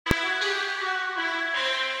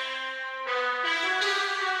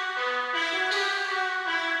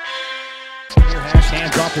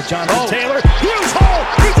Off to Jonathan Taylor. Huge hole.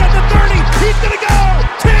 He's at the 30. He's going to go.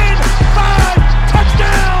 10, 5,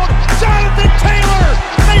 touchdown. Jonathan Taylor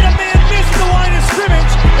made a man miss the line of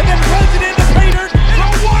scrimmage and then runs it into Pater. And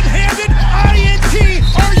a one-handed INT.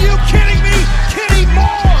 Are you kidding me? Kenny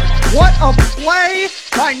Moore. What a play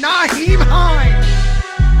by Nyheim Hines.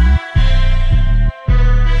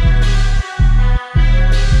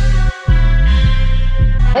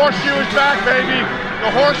 Horseshoe is back, baby.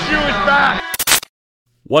 The horseshoe is back.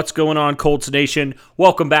 What's going on, Colts Nation?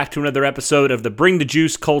 Welcome back to another episode of the Bring the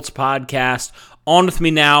Juice Colts podcast. On with me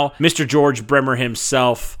now, Mr. George Bremer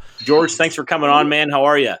himself. George, thanks for coming on, man. How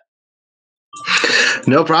are you?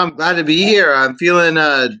 No problem. Glad to be here. I'm feeling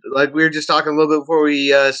like we were just talking a little bit before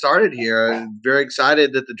we started here. I'm very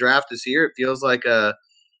excited that the draft is here. It feels like it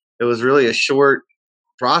was really a short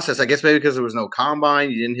process. I guess maybe because there was no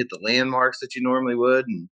combine, you didn't hit the landmarks that you normally would,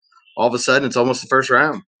 and all of a sudden it's almost the first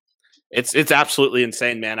round. It's absolutely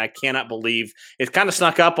insane, man. I cannot believe it kind of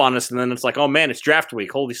snuck up on us, and then it's like, oh man, it's draft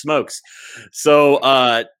week. Holy smokes.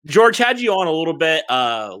 So George had you on a little bit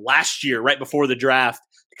last year, right before the draft,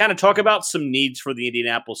 to kind of talk about some needs for the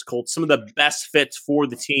Indianapolis Colts, some of the best fits for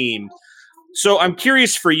the team. So I'm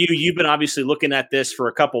curious for you. You've been obviously looking at this for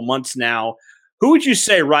a couple months now. Who would you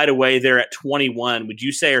say right away there at 21, would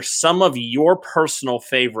you say are some of your personal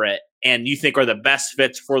favorite and you think are the best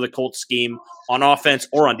fits for the Colts scheme on offense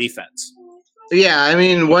or on defense? Yeah, I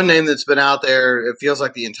mean, one name that's been out there, it feels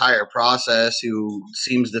like the entire process, who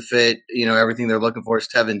seems to fit, everything they're looking for, is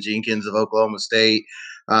Tevin Jenkins of Oklahoma State.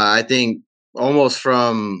 I think almost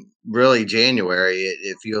from really January,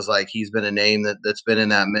 it feels like he's been a name that's been in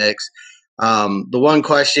that mix. The one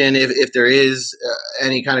question, if there is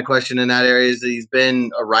any kind of question in that area, is that he's been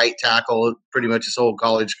a right tackle pretty much his whole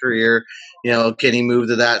college career. Can he move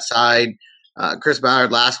to that side? Chris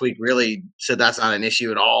Ballard last week really said that's not an issue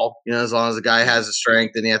at all. As long as the guy has the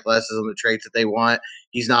strength and the athleticism, the traits that they want,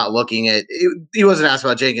 he's not looking at – he wasn't asked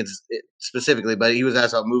about Jenkins specifically, but he was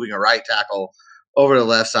asked about moving a right tackle over the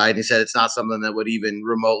left side. And he said it's not something that would even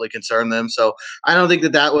remotely concern them. So I don't think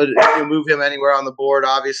that would move him anywhere on the board,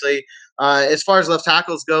 obviously. As far as left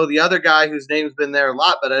tackles go, the other guy whose name's been there a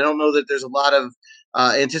lot, but I don't know that there's a lot of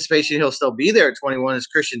anticipation he'll still be there at 21, is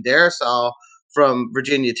Christian Darrisaw from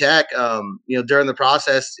Virginia Tech. During the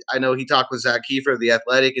process, I know he talked with Zach Kiefer of The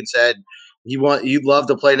Athletic and said you'd love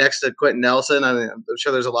to play next to Quentin Nelson. I mean, I'm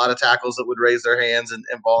sure there's a lot of tackles that would raise their hands and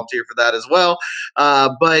volunteer for that as well.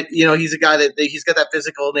 But he's a guy that he's got that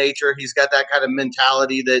physical nature. He's got that kind of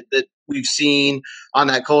mentality that we've seen on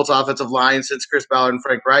that Colts offensive line since Chris Ballard and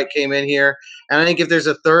Frank Wright came in here. And I think if there's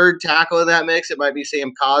a third tackle in that mix, it might be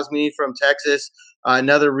Sam Cosmi from Texas,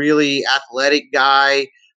 another really athletic guy,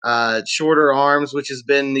 shorter arms, which has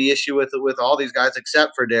been the issue with all these guys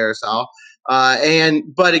except for Darrisaw.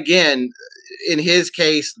 But again, in his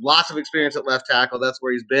case, lots of experience at left tackle. That's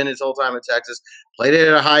where he's been his whole time at Texas. Played it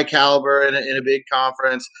at a high caliber in a big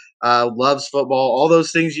conference. Loves football. All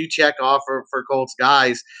those things you check off for Colts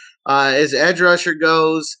guys. As edge rusher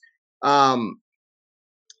goes,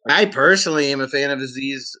 I personally am a fan of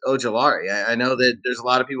Azeez Ojulari. I know that there's a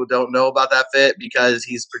lot of people don't know about that fit because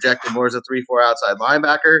he's projected more as a 3-4 outside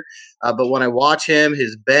linebacker. But when I watch him,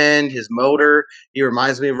 his bend, his motor, he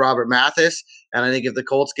reminds me of Robert Mathis. And I think if the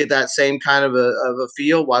Colts get that same kind of a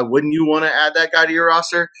feel, why wouldn't you want to add that guy to your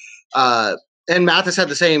roster? And Mathis had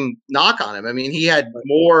the same knock on him. I mean, he had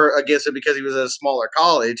more against him because he was at a smaller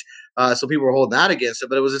college. So people were holding that against him,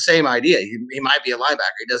 but it was the same idea. He might be a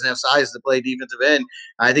linebacker. He doesn't have size to play defensive end.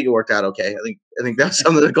 I think it worked out okay. I think that's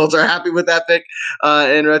something the Colts are happy with that pick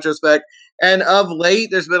in retrospect. And of late,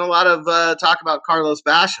 there's been a lot of talk about Carlos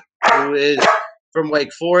Basham, who is from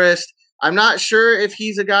Wake Forest. I'm not sure if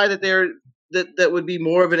he's a guy that would be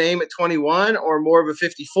more of an aim at 21 or more of a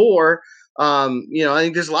 54. I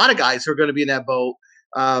think there's a lot of guys who are going to be in that boat.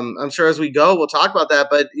 I'm sure as we go, we'll talk about that.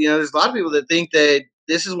 But, there's a lot of people that think that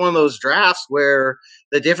this is one of those drafts where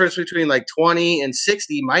the difference between like 20 and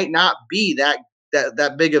 60 might not be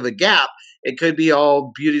that big of a gap. It could be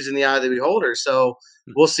all beauties in the eye of the beholder. So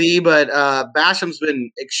we'll see. But Basham's been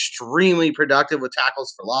extremely productive with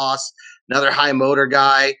tackles for loss, another high motor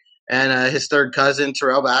guy. And his third cousin,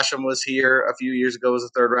 Terrell Basham, was here a few years ago as a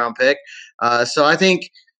third-round pick. So I think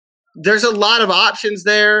there's a lot of options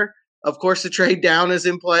there. Of course, the trade down is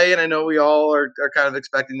in play, and I know we all are kind of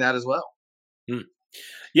expecting that as well.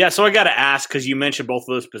 Yeah, so I got to ask, because you mentioned both of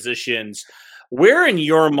those positions, where in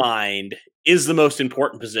your mind is the most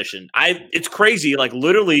important position? It's crazy. Like,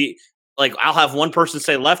 literally, like, I'll have one person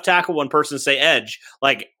say left tackle, one person say edge.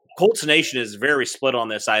 Like, Colts Nation is very split on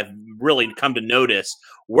this. I've really come to notice.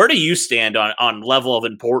 Where do you stand on level of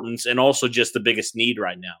importance and also just the biggest need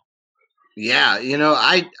right now? Yeah,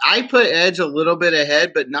 I put edge a little bit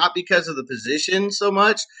ahead, but not because of the position so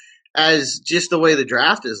much as just the way the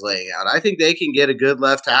draft is laying out. I think they can get a good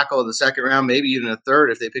left tackle in the second round, maybe even a third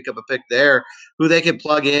if they pick up a pick there, who they can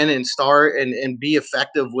plug in and start and be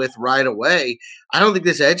effective with right away. I don't think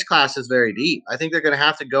this edge class is very deep. I think they're going to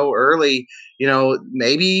have to go early.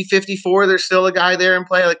 Maybe 54, there's still a guy there in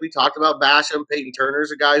play. Like we talked about Basham, Peyton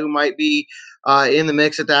Turner's a guy who might be in the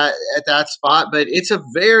mix at that spot. But I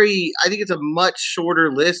think it's a much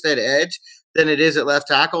shorter list at edge than it is at left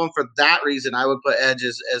tackle. And for that reason, I would put edge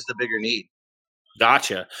as the bigger need.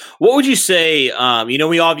 Gotcha. What would you say,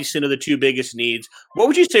 we obviously know the two biggest needs. What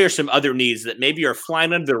would you say are some other needs that maybe are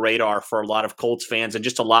flying under the radar for a lot of Colts fans and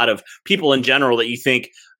just a lot of people in general that you think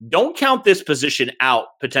don't count this position out,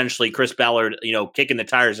 potentially Chris Ballard, kicking the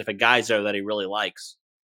tires if a guy's there that he really likes?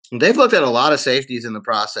 They've looked at a lot of safeties in the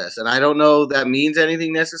process, and I don't know that means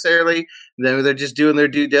anything necessarily. They're just doing their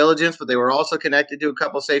due diligence, but they were also connected to a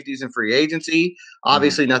couple safeties in free agency.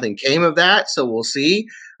 Obviously, nothing came of that, so we'll see.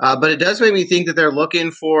 But it does make me think that they're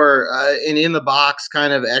looking for an in-the-box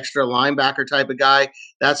kind of extra linebacker type of guy.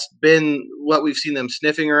 That's been what we've seen them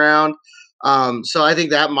sniffing around. So I think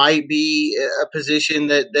that might be a position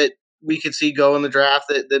that we could see go in the draft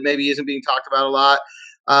that maybe isn't being talked about a lot.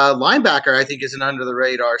 Linebacker, I think, is an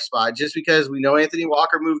under-the-radar spot just because we know Anthony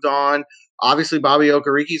Walker moved on. Obviously, Bobby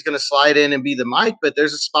Okereke is going to slide in and be the Mike, but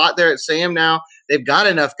there's a spot there at Sam now. They've got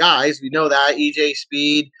enough guys. We know that. EJ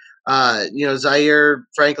Speed, Zaire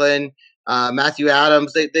Franklin, Matthew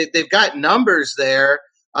Adams. They've got numbers there,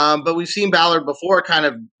 but we've seen Ballard before kind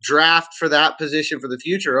of draft for that position for the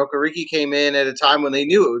future. Okereke came in at a time when they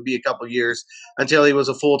knew it would be a couple years until he was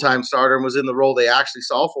a full-time starter and was in the role they actually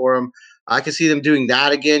saw for him. I can see them doing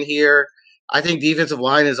that again here. I think defensive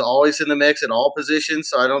line is always in the mix at all positions,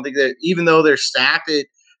 so I don't think that even though they're stacked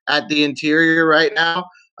at the interior right now,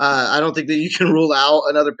 I don't think that you can rule out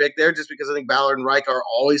another pick there just because I think Ballard and Reich are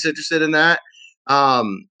always interested in that.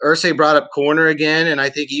 Irsay brought up corner again, and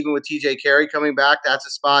I think even with TJ Carey coming back, that's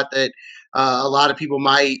a spot that a lot of people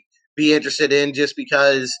might be interested in just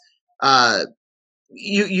because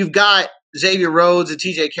you've got Xavier Rhodes and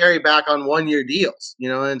TJ Carey back on 1-year deals,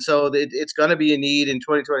 and so it's going to be a need in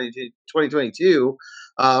 2022.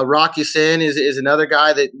 Rock Ya-Sin is another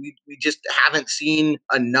guy that we just haven't seen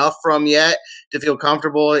enough from yet to feel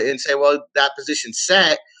comfortable and say, well, that position's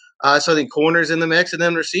set. So I think corner's in the mix and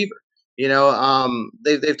then receiver.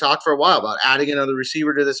 They've talked for a while about adding another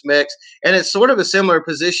receiver to this mix, and it's sort of a similar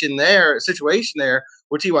situation there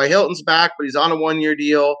where T.Y. Hilton's back, but he's on a 1-year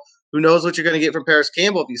deal. Who knows what you're going to get from Paris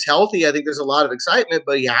Campbell? If he's healthy, I think there's a lot of excitement,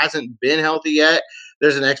 but he hasn't been healthy yet.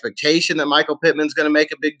 There's an expectation that Michael Pittman's going to make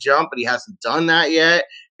a big jump, but he hasn't done that yet.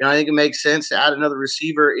 I think it makes sense to add another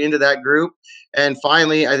receiver into that group. And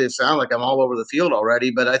finally, I sound like I'm all over the field already,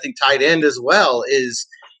 but I think tight end as well is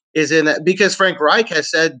in that because Frank Reich has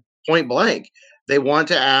said point blank, they want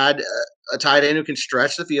to add a tight end who can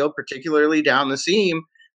stretch the field, particularly down the seam.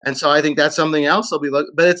 And so I think that's something else they'll be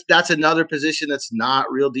looking, but that's another position that's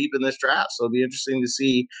not real deep in this draft. So it'll be interesting to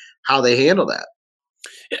see how they handle that.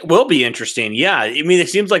 It will be interesting. Yeah. I mean, it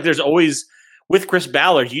seems like there's always, with Chris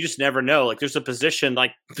Ballard, you just never know. Like there's a position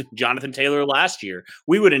like Jonathan Taylor last year.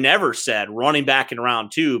 We would have never said running back in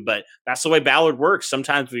round 2, but that's the way Ballard works.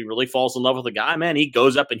 Sometimes when he really falls in love with a guy, man, he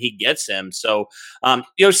goes up and he gets him. So,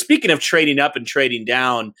 speaking of trading up and trading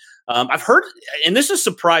down, I've heard, and this is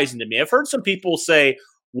surprising to me, I've heard some people say,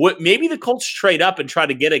 maybe the Colts trade up and try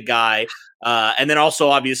to get a guy, and then also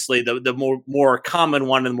obviously the more common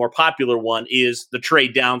one and the more popular one is the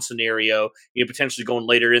trade down scenario. Potentially going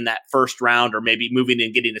later in that first round, or maybe moving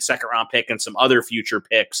and getting a second round pick and some other future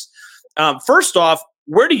picks. First off,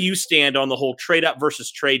 where do you stand on the whole trade up versus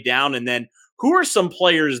trade down? And then who are some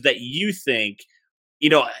players that you think,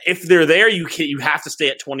 if they're there, you have to stay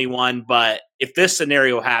at 21, but if this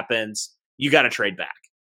scenario happens, you got to trade back?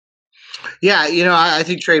 Yeah, I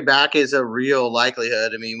think trade back is a real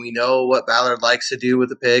likelihood. I mean, we know what Ballard likes to do with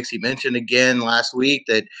the picks. He mentioned again last week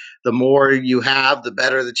that the more you have, the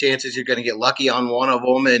better the chances you're going to get lucky on one of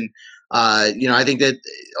them. And, I think that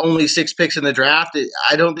only 6 picks in the draft,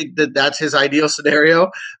 I don't think that that's his ideal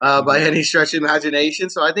scenario by any stretch of imagination.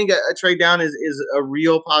 So I think a trade down is a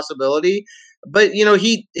real possibility. But,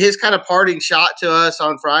 his kind of parting shot to us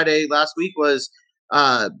on Friday last week was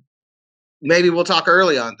maybe we'll talk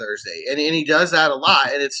early on Thursday. And he does that a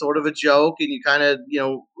lot. And it's sort of a joke. And you kind of,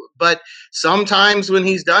 but sometimes when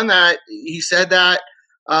he's done that, he said that,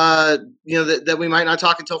 that we might not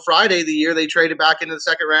talk until Friday the year they traded back into the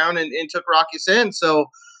second round and took Rock Ya-Sin. So,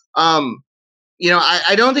 I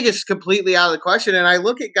don't think it's completely out of the question. And I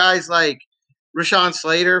look at guys like Rashawn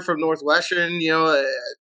Slater from Northwestern,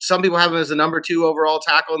 some people have him as the number 2 overall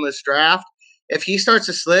tackle in this draft. If he starts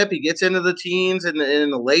to slip, he gets into the teens and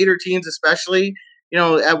in the later teens, especially,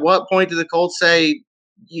 at what point do the Colts say,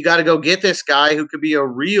 you got to go get this guy who could be a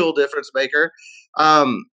real difference maker? I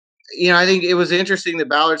think it was interesting that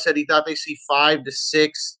Ballard said he thought they see 5 to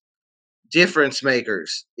 6 difference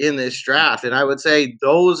makers in this draft. And I would say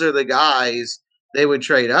those are the guys they would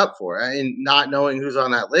trade up for, and not knowing who's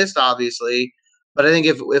on that list, obviously. But I think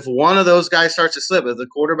if one of those guys starts to slip, if the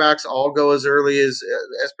quarterbacks all go as early as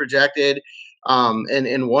projected,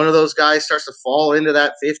 and one of those guys starts to fall into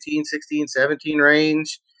that 15, 16, 17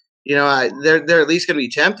 range, they're at least going to be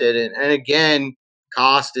tempted. And again,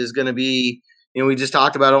 cost is going to be, we just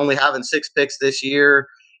talked about only having 6 picks this year.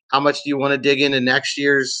 How much do you want to dig into next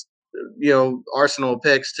year's, arsenal of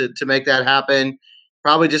picks to make that happen?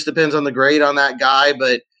 Probably just depends on the grade on that guy,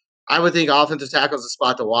 but I would think offensive tackle is a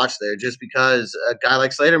spot to watch there, just because a guy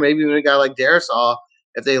like Slater, maybe even a guy like Darrisaw,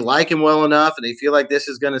 if they like him well enough and they feel like this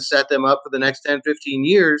is going to set them up for the next 10, 15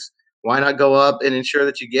 years, why not go up and ensure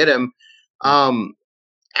that you get him?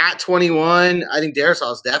 At 21, I think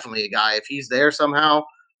Darrisaw is definitely a guy. If he's there somehow,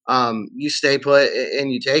 you stay put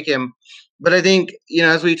and you take him. But I think,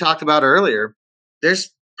 as we talked about earlier, there's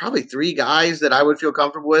probably 3 guys that I would feel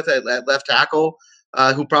comfortable with at left tackle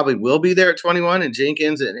who probably will be there at 21, and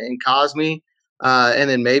Jenkins and Cosme, and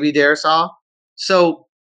then maybe Darrisaw. So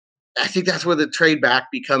I think that's where the trade back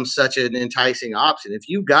becomes such an enticing option. If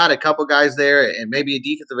you've got a couple guys there and maybe a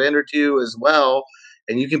defensive end or 2 as well,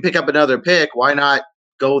 and you can pick up another pick, why not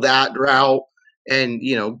go that route and,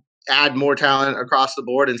 add more talent across the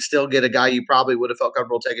board and still get a guy you probably would have felt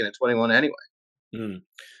comfortable taking at 21 anyway. And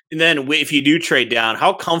then if you do trade down,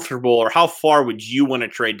 how comfortable or how far would you want to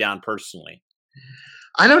trade down personally?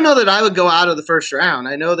 I don't know that I would go out of the first round.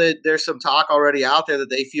 I know that there's some talk already out there that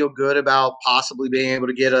they feel good about possibly being able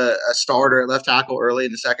to get a starter at left tackle early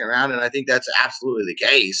in the second round, and I think that's absolutely the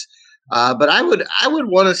case. But I would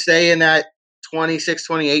want to stay in that 26,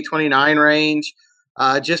 28, 29 range,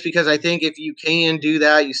 just because I think if you can do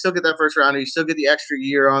that, you still get that first rounder, you still get the extra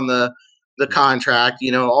year on the contract,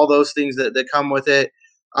 all those things that come with it.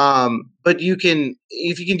 But if you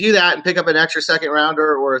can do that and pick up an extra second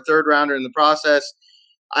rounder or a third rounder in the process,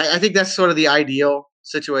 I think that's sort of the ideal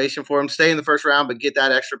situation for him. Stay in the first round, but get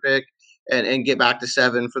that extra pick and get back to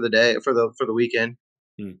 7 for the day, for the weekend.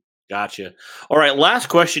 Gotcha. All right. Last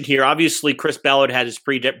question here. Obviously, Chris Ballard had his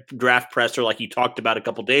pre-draft presser, like you talked about a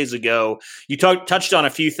couple days ago. You touched on a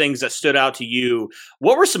few things that stood out to you.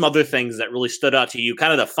 What were some other things that really stood out to you?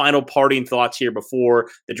 Kind of the final parting thoughts here before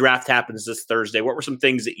the draft happens this Thursday. What were some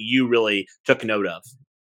things that you really took note of?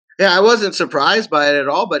 Yeah, I wasn't surprised by it at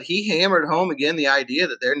all, but he hammered home again the idea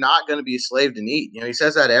that they're not going to be a slave to need. He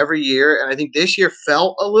says that every year, and I think this year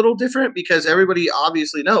felt a little different because everybody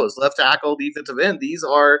obviously knows left tackle, defensive end, these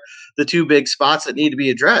are the 2 big spots that need to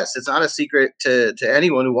be addressed. It's not a secret to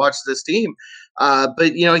anyone who watches this team.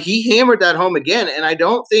 But he hammered that home again, and I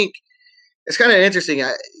don't think – it's kind of interesting.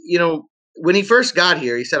 When he first got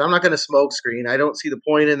here, he said, I'm not going to smoke screen. I don't see the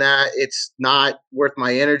point in that. It's not worth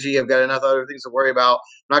my energy. I've got enough other things to worry about.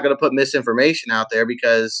 I'm not going to put misinformation out there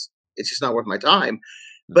because it's just not worth my time.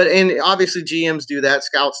 And obviously GMs do that.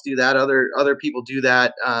 Scouts do that. Other people do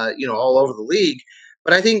that, all over the league.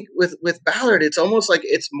 But I think with Ballard, it's almost like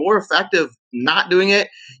it's more effective not doing it.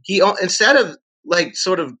 He, instead of like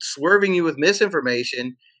sort of swerving you with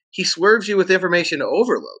misinformation, he swerves you with information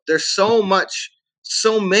overload. There's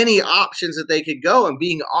so many options that they could go, and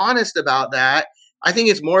being honest about that, I think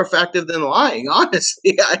it's more effective than lying.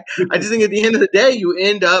 Honestly, I just think at the end of the day, you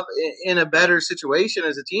end up in a better situation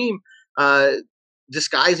as a team,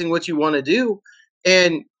 disguising what you want to do.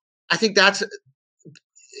 And I think that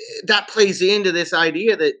plays into this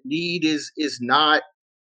idea that need is not,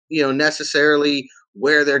 necessarily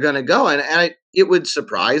where they're going to go. And it would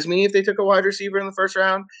surprise me if they took a wide receiver in the first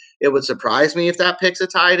round. It would surprise me if that picks a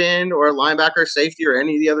tight end or a linebacker, safety, or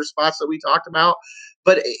any of the other spots that we talked about.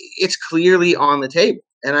 But it's clearly on the table.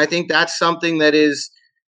 And I think that's something that is,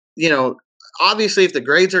 obviously if the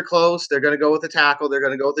grades are close, they're going to go with the tackle, they're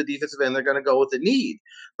going to go with the defensive end, they're going to go with the need.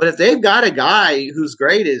 But if they've got a guy whose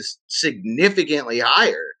grade is significantly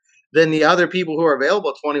higher than the other people who are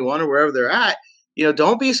available at 21 or wherever they're at,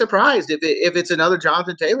 don't be surprised if it's another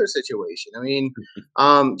Jonathan Taylor situation. I mean,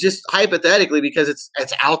 just hypothetically, because it's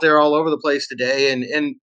out there all over the place today.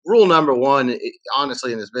 And rule number 1,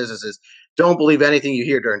 honestly, in this business is don't believe anything you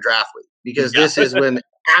hear during draft week, because this is when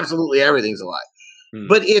absolutely everything's a lie.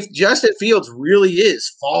 But if Justin Fields really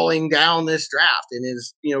is falling down this draft and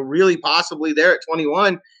is, really possibly there at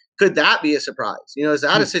 21, could that be a surprise? Is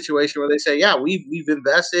that a situation where they say, yeah, we've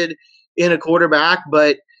invested in a quarterback,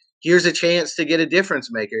 but here's a chance to get a difference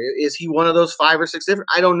maker. Is he one of those 5 or 6 different?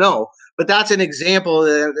 I don't know, but that's an example.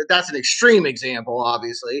 That's an extreme example,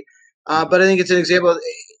 obviously. But I think it's an example.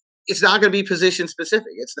 It's not going to be position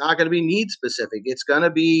specific. It's not going to be need specific. It's going to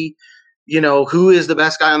be, who is the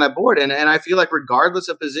best guy on that board. And I feel like regardless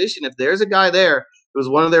of position, if there's a guy there who's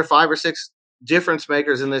one of their 5 or 6 difference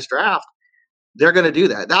makers in this draft, they're going to do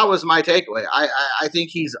that. That was my takeaway. I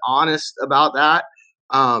think he's honest about that.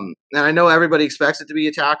 And I know everybody expects it to be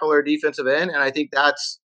a tackle or a defensive end, and I think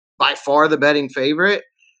that's by far the betting favorite.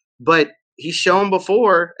 But he's shown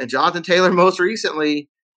before, and Jonathan Taylor most recently,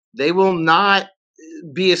 they will not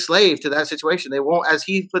be a slave to that situation. They won't, as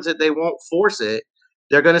he puts it, they won't force it.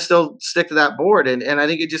 They're going to still stick to that board. And I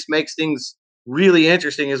think it just makes things really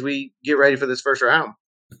interesting as we get ready for this first round.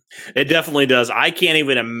 It definitely does. I can't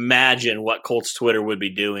even imagine what Colts Twitter would be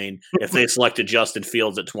doing if they selected Justin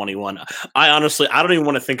Fields at 21. I don't even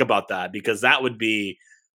want to think about that, because that would be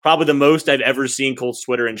probably the most I've ever seen Colts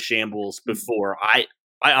Twitter in shambles before. I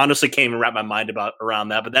honestly can't even wrap my mind around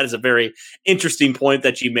that, but that is a very interesting point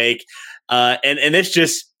that you make. And it's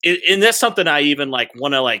just, and that's something I even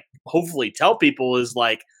want to hopefully tell people is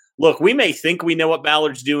look, we may think we know what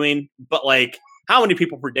Ballard's doing, but how many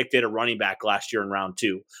people predicted a running back last year in round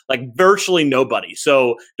 2? Virtually nobody.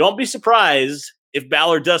 So don't be surprised if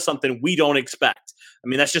Ballard does something we don't expect. I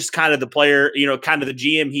mean, that's just kind of the player, kind of the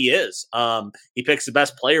GM he is. He picks the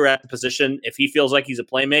best player at the position. If he feels like he's a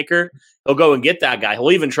playmaker, he'll go and get that guy.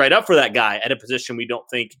 He'll even trade up for that guy at a position we don't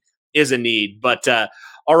think is a need. But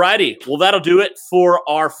all righty. Well, that'll do it for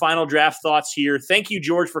our final draft thoughts here. Thank you,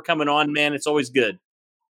 George, for coming on, man. It's always good.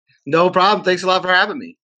 No problem. Thanks a lot for having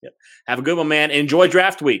me. Yep. Have a good one, man. Enjoy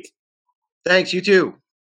draft week. Thanks. You too.